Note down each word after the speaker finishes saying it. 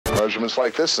measurements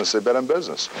like this since they've been in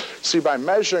business. See, by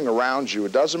measuring around you,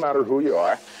 it doesn't matter who you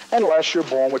are, unless you're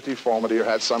born with deformity or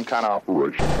had some kind of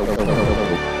operation.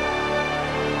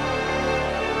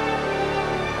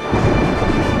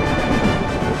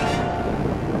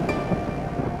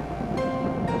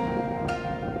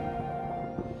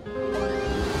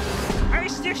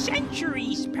 As the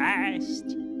centuries passed,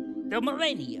 the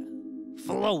millennia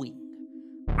flowing,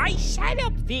 I sat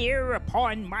up there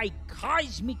upon my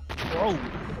cosmic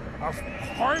throne of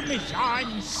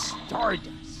Parmesan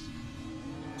stardust,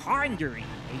 pondering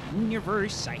the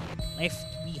universe I had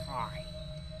left behind.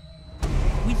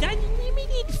 With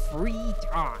unlimited free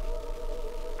time,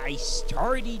 I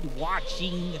started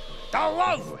watching The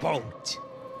Love Boat.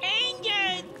 And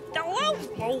The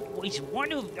Love Boat was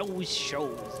one of those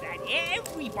shows that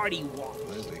everybody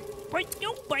watched, but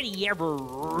nobody ever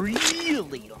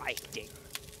really liked it.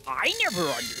 I never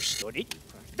understood it.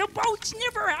 The boats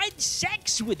never had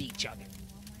sex with each other.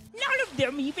 None of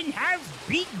them even have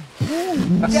big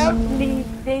boobs. Don't need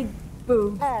big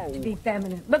boobs to be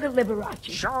feminine. Look at Liberace.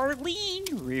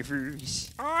 Charlene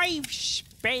Rivers, I've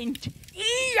spent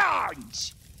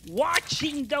eons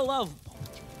watching The Love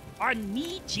Boat on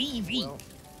MeTV.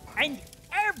 And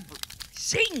every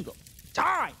single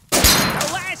time the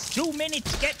last 2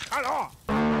 minutes get cut off,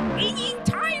 an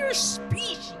entire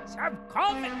species have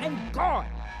come and gone,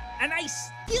 and I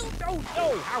still don't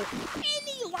know how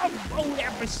any Love Boat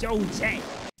episodes end.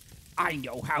 I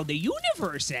know how the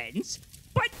universe ends,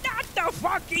 but not the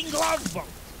fucking Love Boat.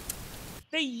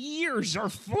 The years are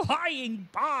flying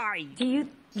by. Do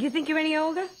you think you're any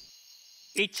older?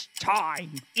 It's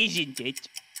time, isn't it?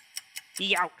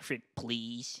 The outfit,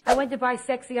 please. I went to buy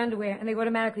sexy underwear, and they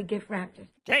automatically gift wrapped it.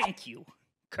 Thank you.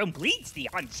 Completes the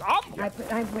ensemble.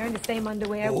 I'm wearing the same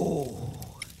underwear. Oh,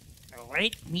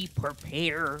 let me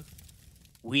prepare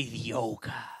with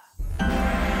yoga.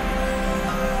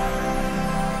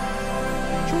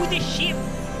 To the ship,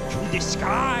 to the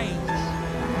skies,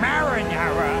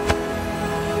 marinara.